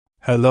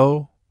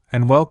Hello,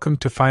 and welcome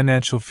to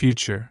Financial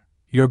Future,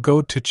 your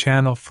go-to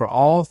channel for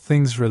all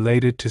things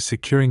related to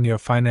securing your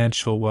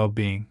financial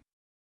well-being.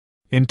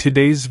 In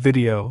today's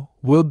video,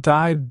 we'll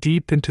dive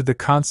deep into the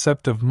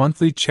concept of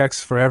monthly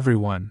checks for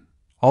everyone,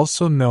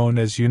 also known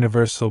as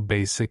Universal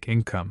Basic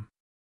Income.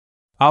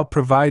 I'll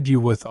provide you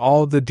with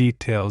all the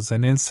details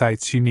and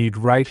insights you need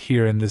right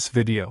here in this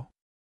video.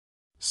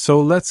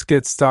 So let's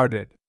get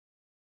started.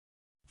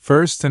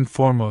 First and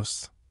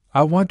foremost,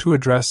 I want to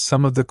address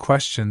some of the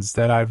questions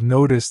that I've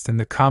noticed in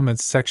the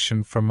comments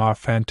section from our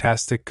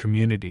fantastic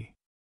community.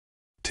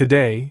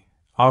 Today,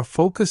 our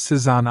focus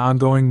is on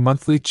ongoing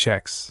monthly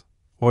checks,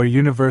 or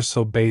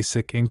Universal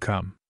Basic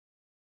Income.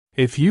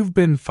 If you've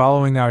been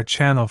following our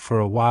channel for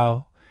a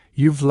while,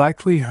 you've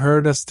likely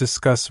heard us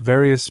discuss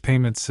various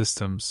payment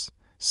systems,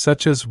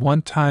 such as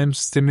one-time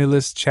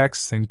stimulus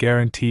checks and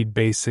guaranteed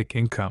basic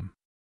income.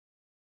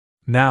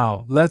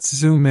 Now, let's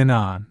zoom in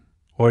on,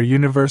 or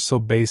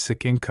Universal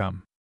Basic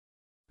Income.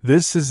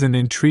 This is an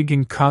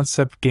intriguing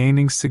concept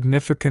gaining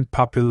significant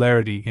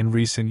popularity in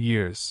recent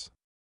years.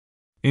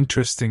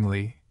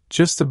 Interestingly,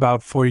 just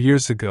about 4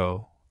 years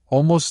ago,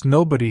 almost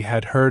nobody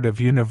had heard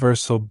of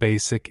Universal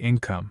Basic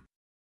Income.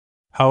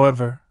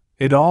 However,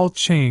 it all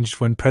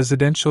changed when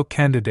presidential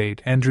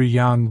candidate Andrew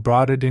Yang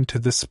brought it into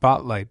the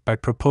spotlight by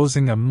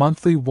proposing a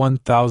monthly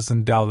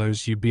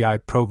 $1,000 UBI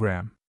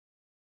program.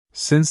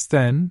 Since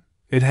then,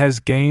 it has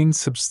gained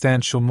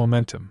substantial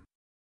momentum.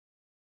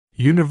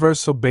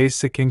 Universal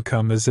Basic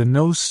Income is a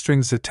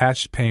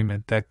no-strings-attached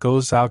payment that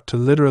goes out to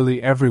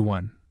literally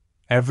everyone,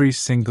 every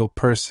single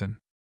person.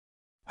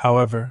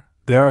 However,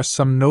 there are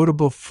some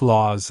notable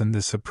flaws in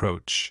this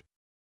approach.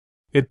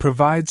 It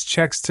provides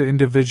checks to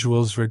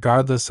individuals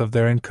regardless of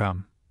their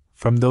income,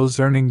 from those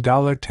earning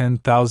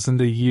 $10,000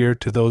 a year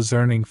to those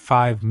earning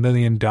 $5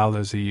 million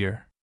a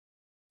year.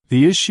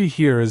 The issue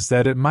here is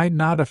that it might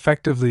not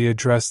effectively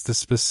address the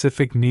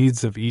specific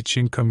needs of each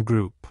income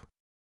group.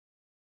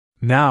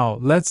 Now,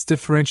 let's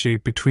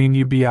differentiate between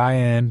UBI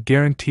and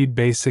Guaranteed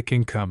Basic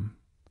Income.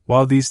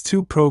 While these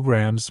two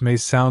programs may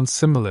sound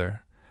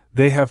similar,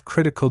 they have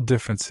critical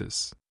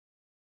differences.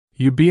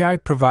 UBI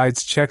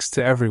provides checks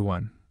to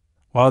everyone,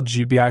 while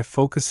GBI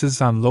focuses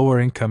on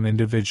lower-income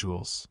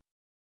individuals.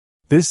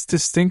 This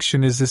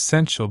distinction is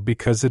essential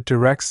because it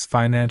directs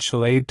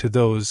financial aid to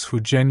those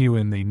who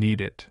genuinely need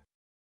it.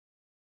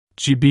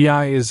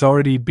 GBI is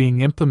already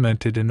being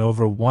implemented in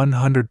over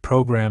 100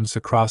 programs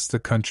across the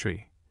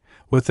country,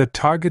 with a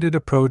targeted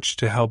approach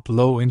to help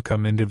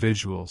low-income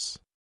individuals.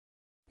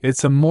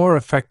 It's a more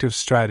effective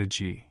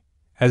strategy,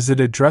 as it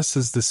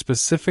addresses the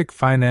specific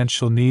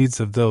financial needs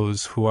of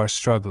those who are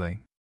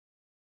struggling.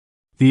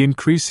 The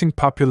increasing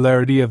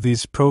popularity of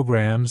these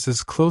programs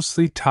is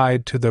closely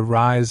tied to the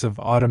rise of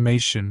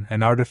automation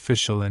and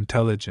artificial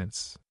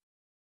intelligence.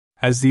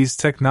 As these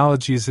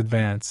technologies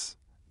advance,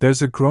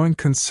 there's a growing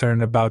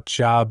concern about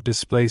job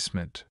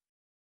displacement.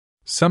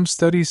 Some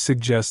studies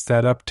suggest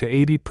that up to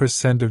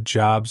 80% of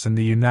jobs in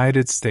the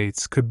United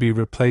States could be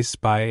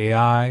replaced by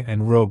AI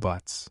and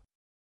robots.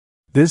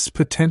 This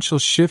potential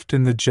shift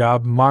in the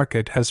job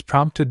market has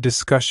prompted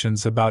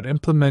discussions about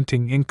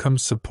implementing income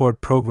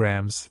support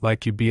programs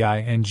like UBI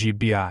and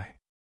GBI.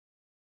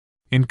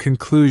 In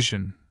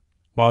conclusion,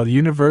 while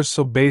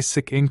Universal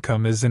Basic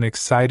Income is an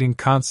exciting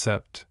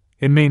concept,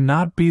 it may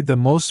not be the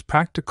most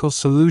practical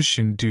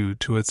solution due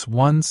to its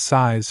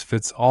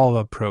one-size-fits-all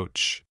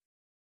approach.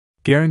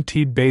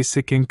 Guaranteed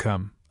Basic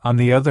Income, on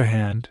the other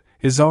hand,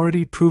 is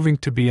already proving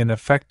to be an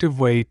effective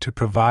way to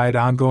provide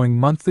ongoing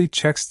monthly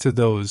checks to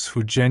those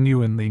who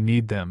genuinely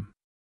need them.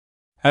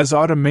 As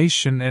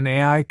automation and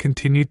AI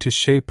continue to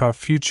shape our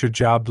future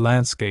job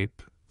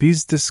landscape,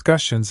 these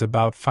discussions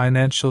about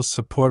financial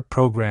support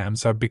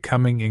programs are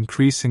becoming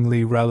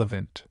increasingly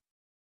relevant.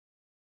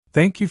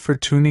 Thank you for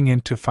tuning in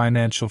to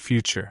Financial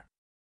Future.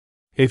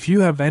 If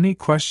you have any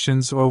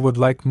questions or would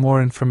like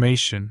more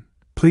information,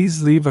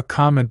 please leave a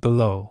comment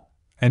below.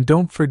 And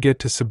don't forget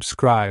to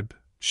subscribe,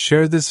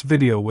 share this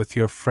video with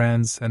your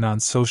friends and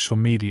on social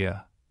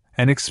media,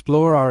 and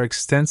explore our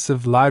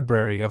extensive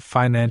library of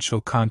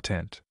financial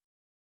content.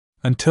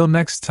 Until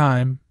next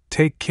time,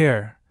 take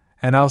care,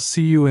 and I'll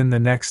see you in the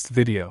next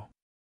video.